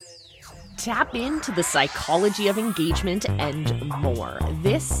Tap into the psychology of engagement and more.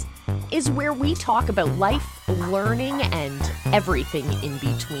 This is where we talk about life, learning, and everything in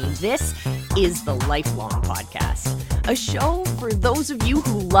between. This is the Lifelong Podcast, a show for those of you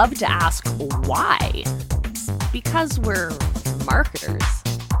who love to ask why. It's because we're marketers.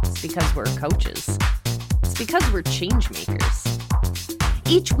 It's because we're coaches. It's because we're change makers.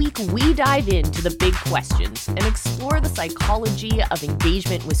 Each week, we dive into the big questions and explore the psychology of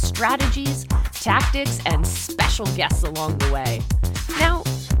engagement with strategies, tactics, and special guests along the way. Now,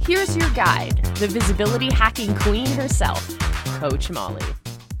 here's your guide, the visibility hacking queen herself, Coach Molly.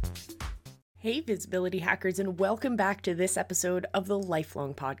 Hey, visibility hackers, and welcome back to this episode of the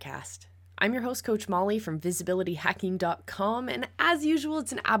Lifelong Podcast. I'm your host, Coach Molly from visibilityhacking.com, and as usual,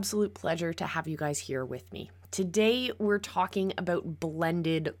 it's an absolute pleasure to have you guys here with me. Today, we're talking about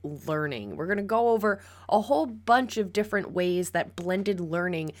blended learning. We're going to go over a whole bunch of different ways that blended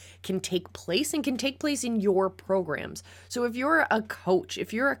learning can take place and can take place in your programs. So if you're a coach,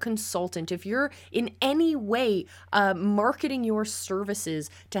 if you're a consultant, if you're in any way marketing your services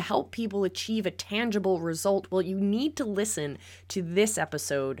to help people achieve a tangible result, well, you need to listen to this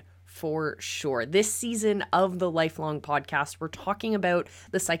episode for sure. This season of the Lifelong Podcast, we're talking about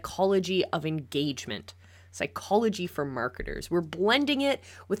the psychology of engagement. Psychology for marketers. We're blending it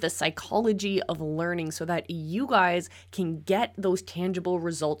with the psychology of learning so that you guys can get those tangible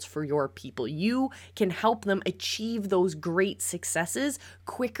results for your people. You can help them achieve those great successes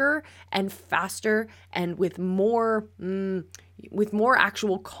quicker and faster and with more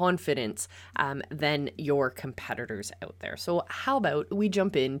actual confidence than your competitors out there. So how about we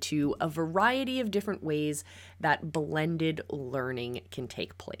jump into a variety of different ways that blended learning can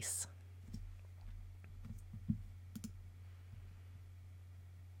take place.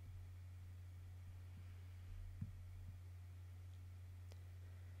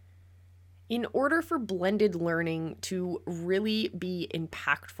 In order for blended learning to really be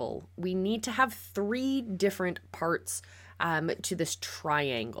impactful, we need to have three different parts to this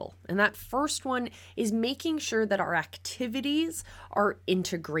triangle. And that first one is making sure that our activities are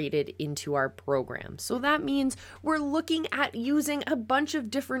integrated into our program. So that means we're looking at using a bunch of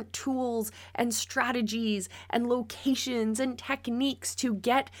different tools and strategies and locations and techniques to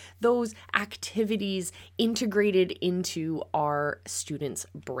get those activities integrated into our students'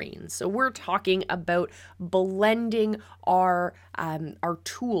 brains. So we're talking about blending our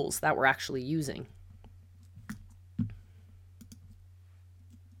tools that we're actually using.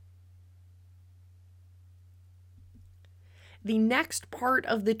 The next part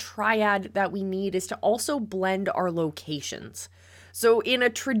of the triad that we need is to also blend our locations. So in a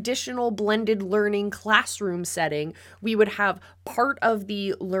traditional blended learning classroom setting, we would have part of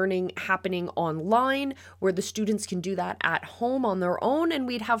the learning happening online where the students can do that at home on their own, and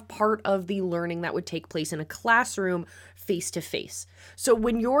we'd have part of the learning that would take place in a classroom face-to-face. So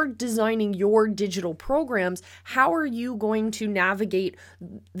when you're designing your digital programs, how are you going to navigate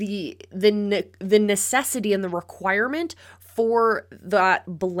the necessity and the requirement for that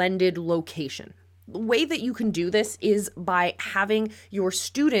blended location? The way that you can do this is by having your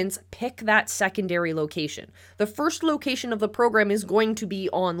students pick that secondary location. The first location of the program is going to be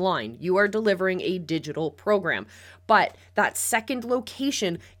online. You are delivering a digital program. But that second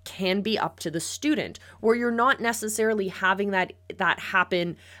location can be up to the student, where you're not necessarily having that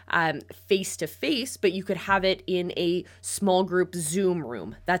happen face-to-face, but you could have it in a small group Zoom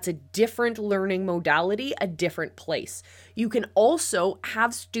room. That's a different learning modality, a different place. You can also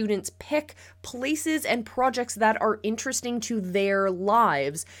have students pick places and projects that are interesting to their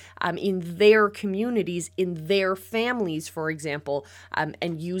lives, in their communities, in their families, for example,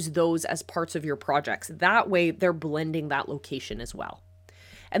 and use those as parts of your projects. That way, they're blending that location as well.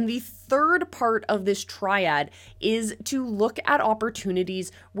 And the third part of this triad is to look at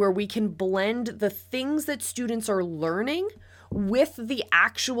opportunities where we can blend the things that students are learning with the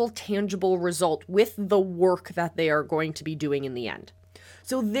actual tangible result, with the work that they are going to be doing in the end.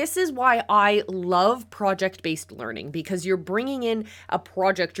 So this is why I love project-based learning, because you're bringing in a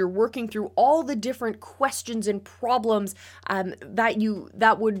project, you're working through all the different questions and problems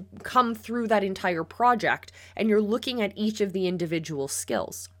that would come through that entire project, and you're looking at each of the individual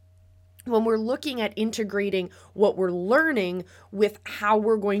skills. When we're looking at integrating what we're learning with how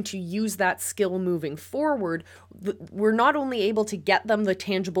we're going to use that skill moving forward, we're not only able to get them the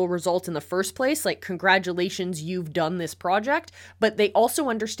tangible result in the first place, like congratulations, you've done this project, but they also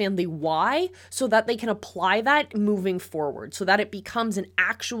understand the why so that they can apply that moving forward, so that it becomes an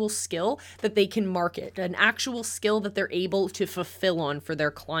actual skill that they can market, an actual skill that they're able to fulfill on for their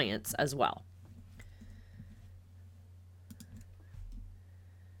clients as well.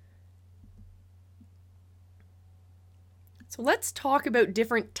 So let's talk about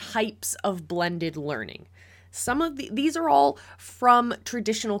different types of blended learning. Some of these are all from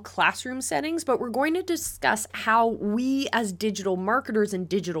traditional classroom settings, but we're going to discuss how we as digital marketers and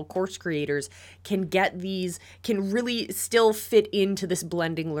digital course creators can really still fit into this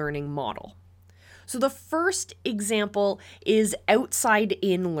blending learning model. So the first example is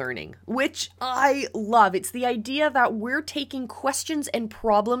outside-in learning, which I love. It's the idea that we're taking questions and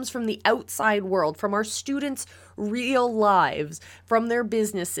problems from the outside world, from our students' real lives, from their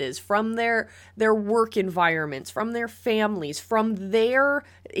businesses, from their work environments, from their families, from their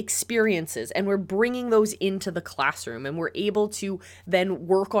experiences, and we're bringing those into the classroom, and we're able to then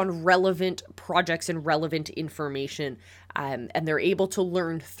work on relevant projects and relevant information, and they're able to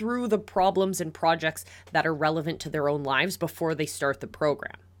learn through the problems and projects that are relevant to their own lives before they start the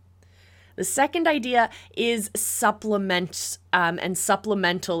program. The second idea is supplements and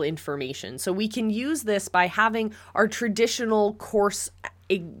supplemental information. So we can use this by having our traditional course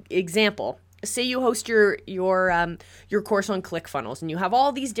example. Say you host your course on ClickFunnels, and you have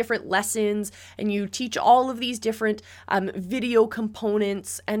all these different lessons, and you teach all of these different video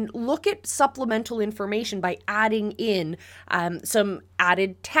components, and look at supplemental information by adding in some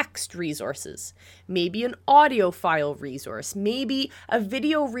added text resources, maybe an audio file resource, maybe a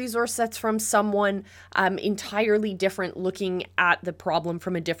video resource that's from someone entirely different, looking at the problem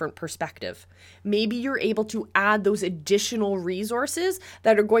from a different perspective. Maybe you're able to add those additional resources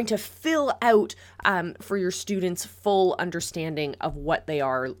that are going to fill out for your students' full understanding of what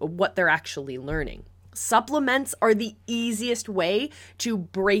they're actually learning. Supplements are the easiest way to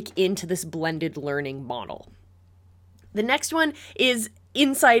break into this blended learning model. The next one is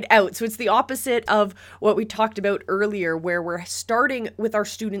inside out. So it's the opposite of what we talked about earlier, where we're starting with our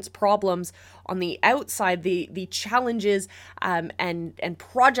students' problems on the outside, the challenges and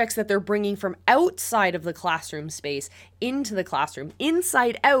projects that they're bringing from outside of the classroom space into the classroom.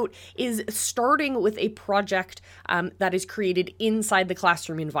 Inside out is starting with a project that is created inside the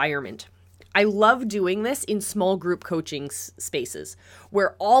classroom environment. I love doing this in small group coaching spaces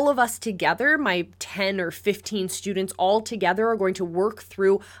where all of us together, my 10 or 15 students all together, are going to work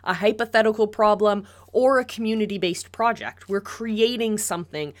through a hypothetical problem or a community-based project. We're creating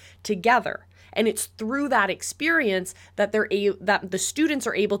something together. And it's through that experience that that the students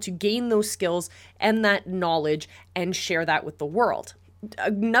are able to gain those skills and that knowledge and share that with the world.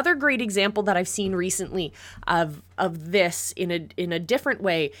 Another great example that I've seen recently of this in a different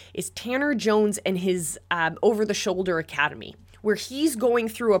way is Tanner Jones and his Over the Shoulder Academy, where he's going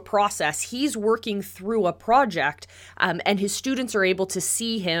through a process, he's working through a project, and his students are able to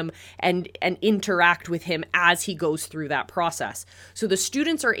see him and interact with him as he goes through that process. So the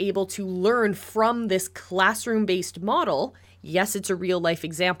students are able to learn from this classroom-based model. Yes, it's a real life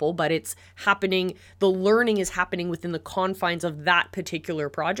example, but it's happening, the learning is happening within the confines of that particular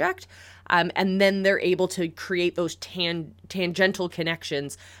project. And then they're able to create those tangential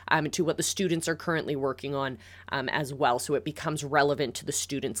connections to what the students are currently working on as well. So it becomes relevant to the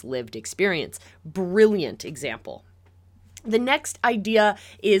students' lived experience. Brilliant example. The next idea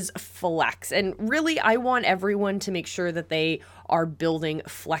is flex. And really, I want everyone to make sure that they are building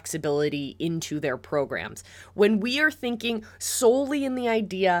flexibility into their programs. When we are thinking solely in the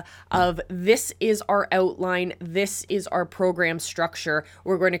idea of this is our outline, this is our program structure,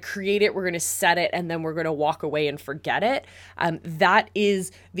 we're going to create it, we're going to set it, and then we're going to walk away and forget it, that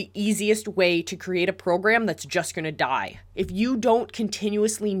is the easiest way to create a program that's just going to die. If you don't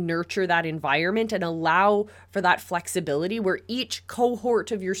continuously nurture that environment and allow for that flexibility where each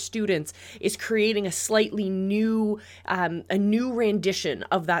cohort of your students is creating a slightly new rendition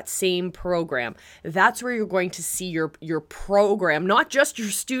of that same program, that's where you're going to see your program, not just your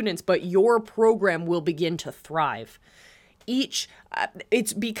students, but your program will begin to thrive. It's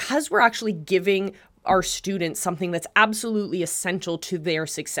because we're actually giving our students something that's absolutely essential to their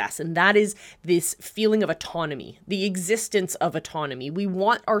success, and that is this feeling of autonomy, the existence of autonomy. We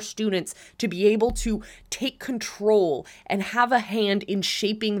want our students to be able to take control and have a hand in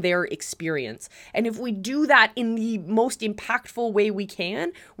shaping their experience. And if we do that in the most impactful way we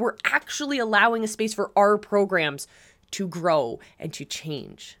can, we're actually allowing a space for our programs to grow and to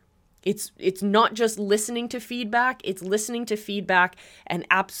change. It's not just listening to feedback, it's listening to feedback and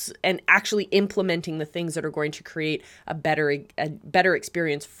actually implementing the things that are going to create a better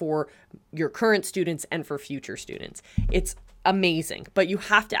experience for your current students and for future students. It's amazing, but you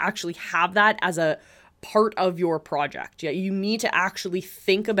have to actually have that as a part of your project. Yeah, you need to actually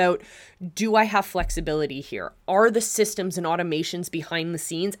think about, do I have flexibility here? Are the systems and automations behind the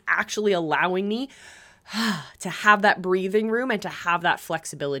scenes actually allowing me to have that breathing room and to have that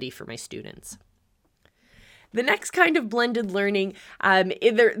flexibility for my students? The next kind of blended learning,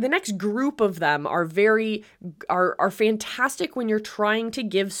 the next group of them are fantastic when you're trying to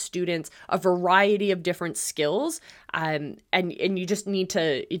give students a variety of different skills. And you just need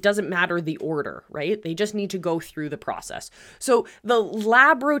to, it doesn't matter the order, right? They just need to go through the process. So the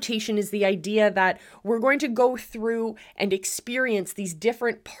lab rotation is the idea that we're going to go through and experience these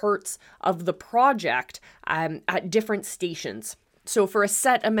different parts of the project at different stations. So for a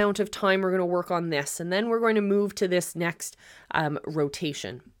set amount of time, we're going to work on this, and then we're going to move to this next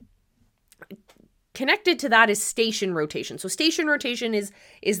rotation. Connected to that is station rotation. So station rotation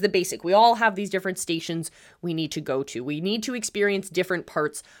is the basic. We all have these different stations we need to go to. We need to experience different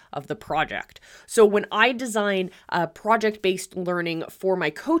parts of the project. So when I design project-based learning for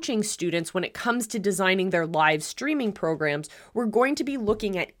my coaching students, when it comes to designing their live streaming programs, we're going to be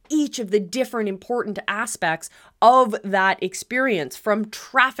looking at each of the different important aspects of that experience, from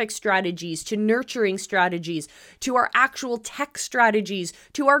traffic strategies to nurturing strategies to our actual tech strategies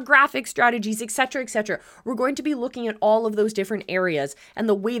to our graphic strategies, etc., etc. We're going to be looking at all of those different areas, and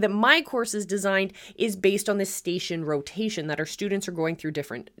the way that my course is designed is based on this station rotation that our students are going through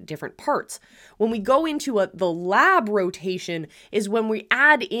different parts. When we go into the lab rotation is when we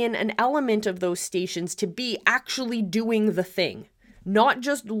add in an element of those stations to be actually doing the thing. Not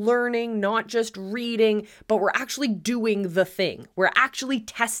just learning, not just reading, but we're actually doing the thing. We're actually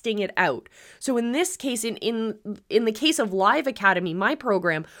testing it out. So in this case, in the case of Live Academy, my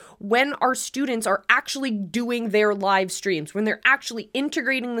program, when our students are actually doing their live streams, when they're actually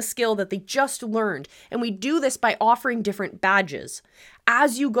integrating the skill that they just learned, and we do this by offering different badges.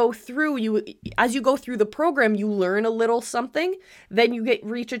 As you go through the program, you learn a little something, then you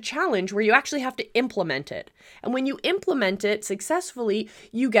reach a challenge where you actually have to implement it. And when you implement it successfully,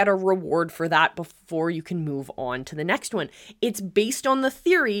 you get a reward for that before you can move on to the next one. It's based on the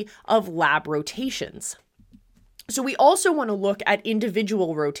theory of lab rotations. So we also want to look at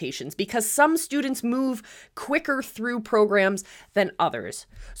individual rotations because some students move quicker through programs than others.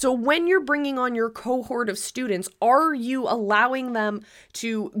 So when you're bringing on your cohort of students, are you allowing them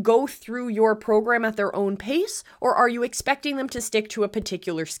to go through your program at their own pace, or are you expecting them to stick to a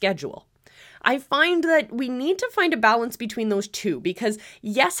particular schedule? I find that we need to find a balance between those two because,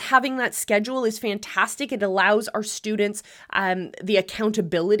 yes, having that schedule is fantastic. It allows our students the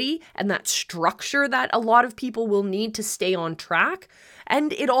accountability and that structure that a lot of people will need to stay on track.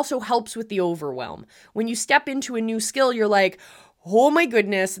 And it also helps with the overwhelm. When you step into a new skill, you're like, oh my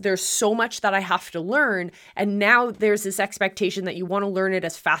goodness, there's so much that I have to learn. And now there's this expectation that you want to learn it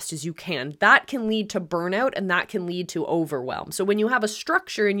as fast as you can. That can lead to burnout and that can lead to overwhelm. So when you have a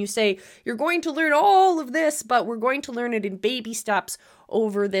structure and you say, you're going to learn all of this, but we're going to learn it in baby steps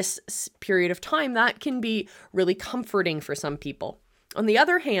over this period of time, that can be really comforting for some people. On the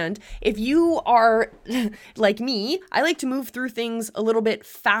other hand, if you are like me, I like to move through things a little bit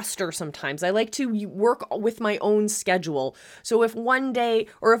faster sometimes. I like to work with my own schedule. So if one day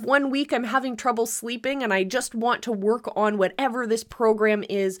or if 1 week I'm having trouble sleeping and I just want to work on whatever this program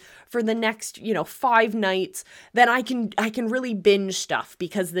is for the next, 5 nights, then I can really binge stuff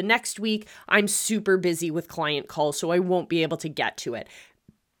because the next week I'm super busy with client calls, so I won't be able to get to it.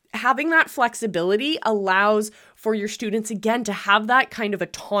 Having that flexibility allows for your students, again, to have that kind of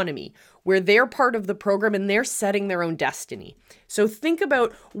autonomy where they're part of the program and they're setting their own destiny. So think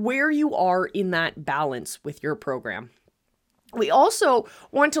about where you are in that balance with your program. We also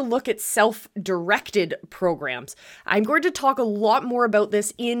want to look at self-directed programs. I'm going to talk a lot more about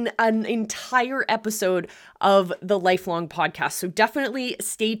this in an entire episode of the Lifelong Podcast. So definitely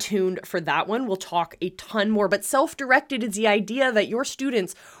stay tuned for that one. We'll talk a ton more. But self-directed is the idea that your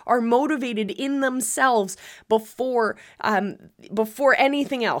students are motivated in themselves before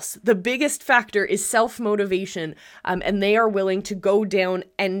anything else. The biggest factor is self-motivation, and they are willing to go down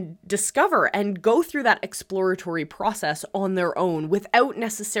and discover and go through that exploratory process on their own without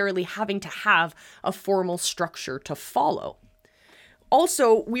necessarily having to have a formal structure to follow.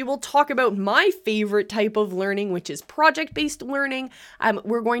 Also, we will talk about my favorite type of learning, which is project-based learning.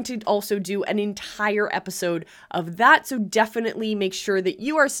 We're going to also do an entire episode of that, so definitely make sure that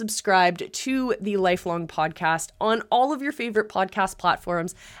you are subscribed to the Lifelong Podcast on all of your favorite podcast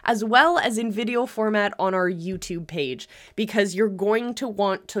platforms, as well as in video format on our YouTube page, because you're going to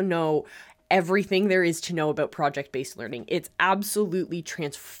want to know everything there is to know about project-based learning. It's absolutely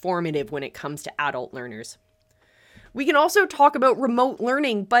transformative when it comes to adult learners. We can also talk about remote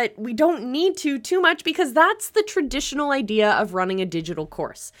learning, but we don't need to too much because that's the traditional idea of running a digital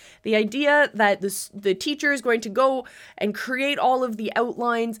course. The idea that the teacher is going to go and create all of the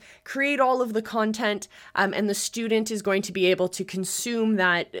outlines, create all of the content, and the student is going to be able to consume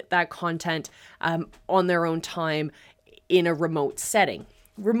that content on their own time in a remote setting.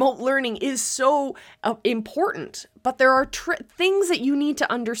 Remote learning is so important, but there are things that you need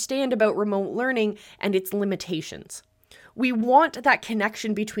to understand about remote learning and its limitations. We want that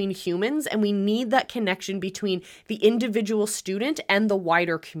connection between humans, and we need that connection between the individual student and the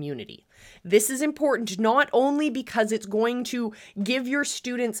wider community. This is important not only because it's going to give your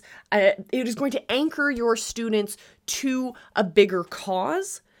students, it is going to anchor your students to a bigger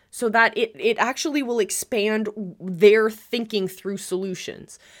cause, so that it actually will expand their thinking through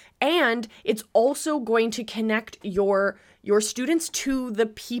solutions. And it's also going to connect your students to the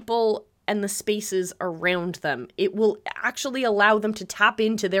people and the spaces around them. It will actually allow them to tap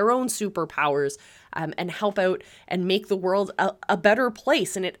into their own superpowers and help out and make the world a better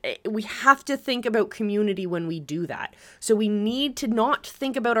place. And we have to think about community when we do that. So we need to not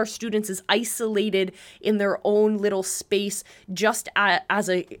think about our students as isolated in their own little space, just as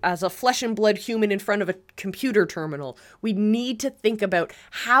a flesh and blood human in front of a computer terminal. We need to think about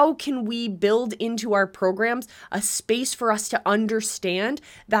how can we build into our programs a space for us to understand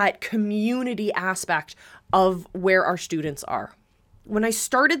that community aspect of where our students are. When I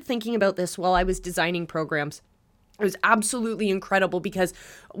started thinking about this while I was designing programs, it was absolutely incredible because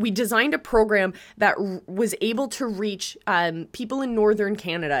we designed a program that was able to reach people in Northern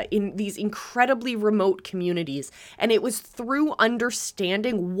Canada in these incredibly remote communities. And it was through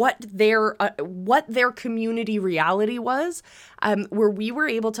understanding what their community reality was, where we were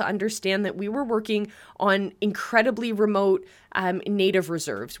able to understand that we were working on incredibly remote native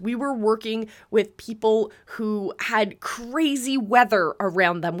reserves. We were working with people who had crazy weather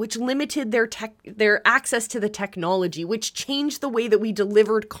around them, which limited their access to the technology, which changed the way that we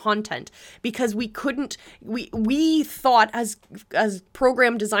delivered content because we thought as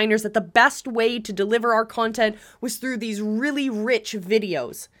program designers that the best way to deliver our content was through these really rich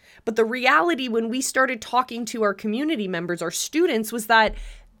videos. But the reality when we started talking to our community members, our students, was that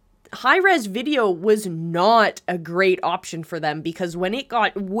high-res video was not a great option for them because when it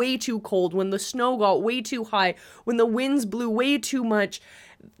got way too cold, when the snow got way too high, when the winds blew way too much,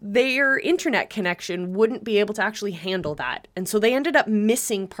 their internet connection wouldn't be able to actually handle that. And so they ended up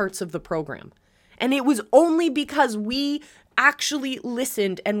missing parts of the program. And it was only because we actually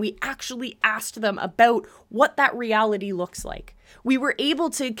listened and we actually asked them about what that reality looks like. We were able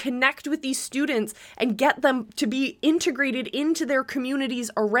to connect with these students and get them to be integrated into their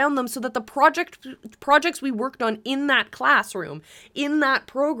communities around them so that the projects we worked on in that classroom, in that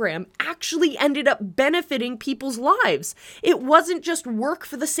program, actually ended up benefiting people's lives. It wasn't just work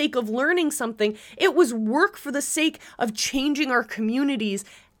for the sake of learning something, it was work for the sake of changing our communities.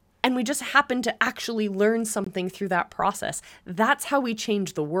 And we just happened to actually learn something through that process. That's how we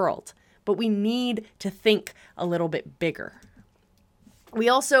change the world. But we need to think a little bit bigger. We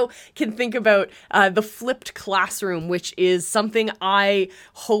also can think about the flipped classroom, which is something I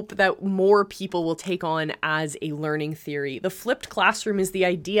hope that more people will take on as a learning theory. The flipped classroom is the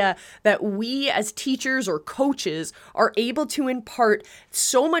idea that we as teachers or coaches are able to impart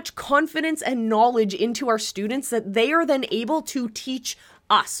so much confidence and knowledge into our students that they are then able to teach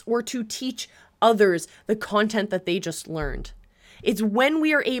us or to teach others the content that they just learned. It's when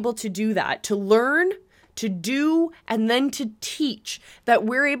we are able to do that, to learn, to do, and then to teach, that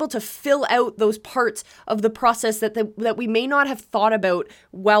we're able to fill out those parts of the process that we may not have thought about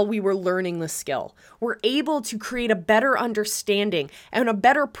while we were learning the skill. We're able to create a better understanding and a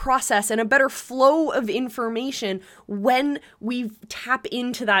better process and a better flow of information when we tap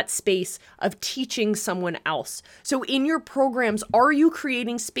into that space of teaching someone else. So in your programs, are you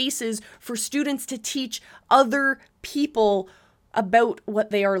creating spaces for students to teach other people about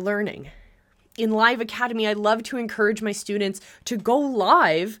what they are learning? In Live Academy, I love to encourage my students to go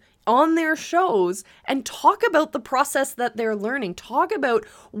live on their shows and talk about the process that they're learning, talk about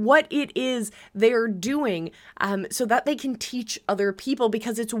what it is they're doing so that they can teach other people,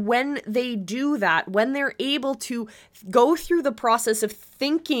 because it's when they do that, when they're able to go through the process of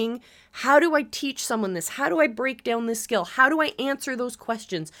thinking, how do I teach someone this? How do I break down this skill? How do I answer those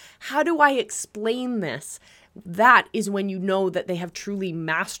questions? How do I explain this? That is when you know that they have truly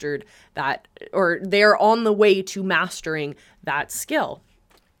mastered that, or they're on the way to mastering that skill.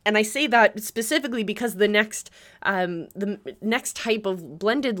 And I say that specifically because the next type of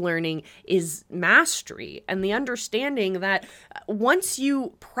blended learning is mastery, and the understanding that once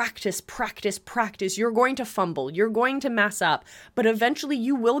you practice, you're going to fumble, you're going to mess up, but eventually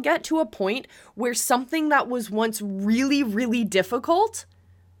you will get to a point where something that was once really, really difficult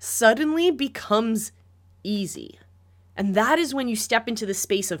suddenly becomes easy. And that is when you step into the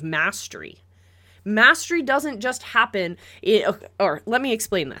space of mastery. Mastery doesn't just happen, or let me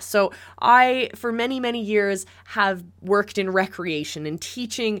explain this. So I, for many, many years, have worked in recreation and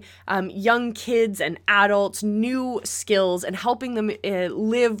teaching young kids and adults new skills and helping them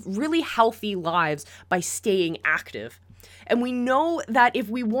live really healthy lives by staying active. And we know that if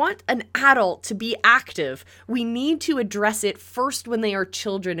we want an adult to be active, we need to address it first when they are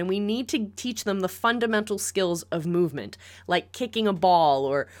children, and we need to teach them the fundamental skills of movement, like kicking a ball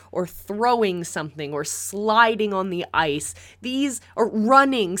or throwing something or sliding on the ice. These are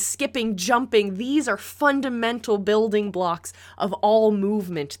running, skipping, jumping. These are fundamental building blocks of all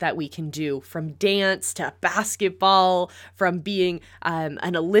movement that we can do, from dance to basketball, from being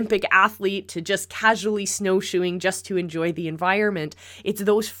an Olympic athlete to just casually snowshoeing just to enjoy the environment. It's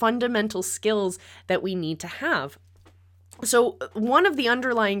those fundamental skills that we need to have. So one of the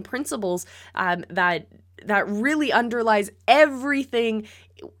underlying principles that really underlies everything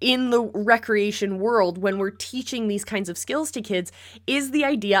in the recreation world when we're teaching these kinds of skills to kids is the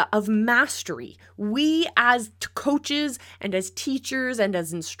idea of mastery. We as coaches and as teachers and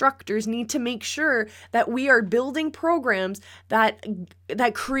as instructors need to make sure that we are building programs that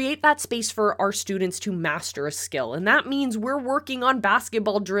create that space for our students to master a skill. And that means we're working on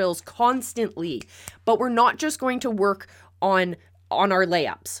basketball drills constantly, but we're not just going to work on our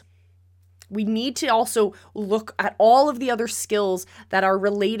layups. We need to also look at all of the other skills that are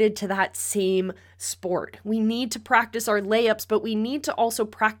related to that same sport. We need to practice our layups, but we need to also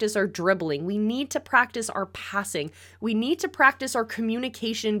practice our dribbling. We need to practice our passing. We need to practice our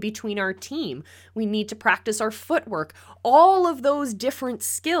communication between our team. We need to practice our footwork. All of those different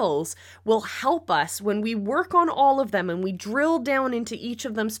skills will help us when we work on all of them and we drill down into each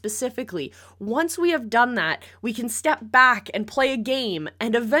of them specifically. Once we have done that, we can step back and play a game,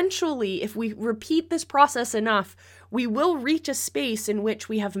 and eventually, if we repeat this process enough, we will reach a space in which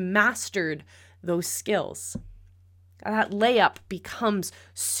we have mastered those skills. That layup becomes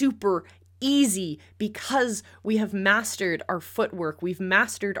super easy because we have mastered our footwork, we've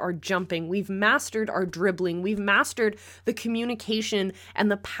mastered our jumping, we've mastered our dribbling, we've mastered the communication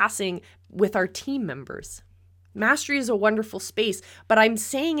and the passing with our team members. Mastery is a wonderful space, but I'm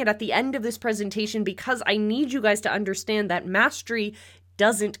saying it at the end of this presentation because I need you guys to understand that mastery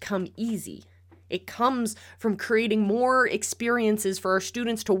doesn't come easy. It comes from creating more experiences for our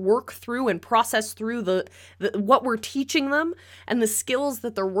students to work through and process through the what we're teaching them and the skills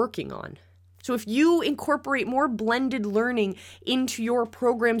that they're working on. So if you incorporate more blended learning into your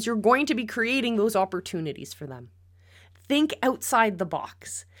programs, you're going to be creating those opportunities for them. Think outside the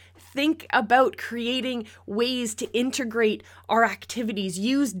box. Think about creating ways to integrate our activities,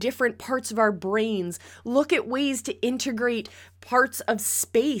 use different parts of our brains, look at ways to integrate parts of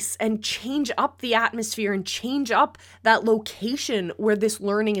space and change up the atmosphere and change up that location where this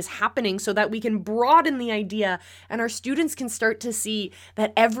learning is happening so that we can broaden the idea and our students can start to see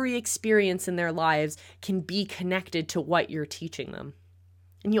that every experience in their lives can be connected to what you're teaching them.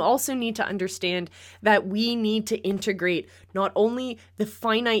 And you also need to understand that we need to integrate not only the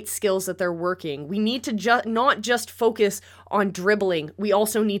finite skills that they're working, we need to not just focus on dribbling, we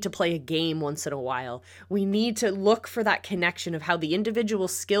also need to play a game once in a while. We need to look for that connection of how the individual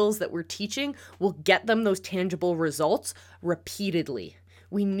skills that we're teaching will get them those tangible results repeatedly.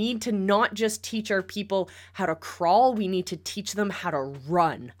 We need to not just teach our people how to crawl, we need to teach them how to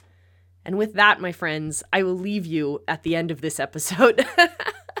run. And with that, my friends, I will leave you at the end of this episode.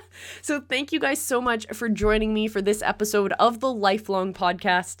 So thank you guys so much for joining me for this episode of the Lifelong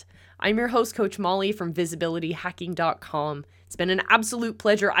Podcast. I'm your host, Coach Molly from visibilityhacking.com. It's been an absolute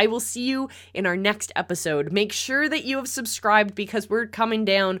pleasure. I will see you in our next episode. Make sure that you have subscribed because we're coming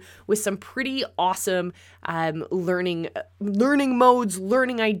down with some pretty awesome learning modes,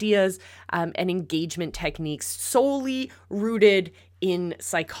 learning ideas, and engagement techniques solely rooted in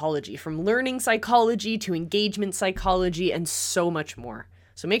psychology, from learning psychology to engagement psychology and so much more.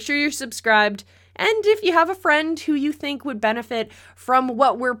 So make sure you're subscribed. And if you have a friend who you think would benefit from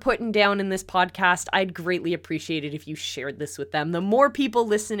what we're putting down in this podcast, I'd greatly appreciate it if you shared this with them. The more people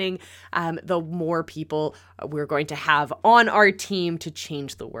listening, the more people we're going to have on our team to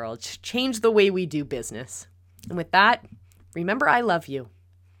change the world, change the way we do business. And with that, remember I love you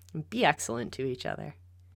and be excellent to each other.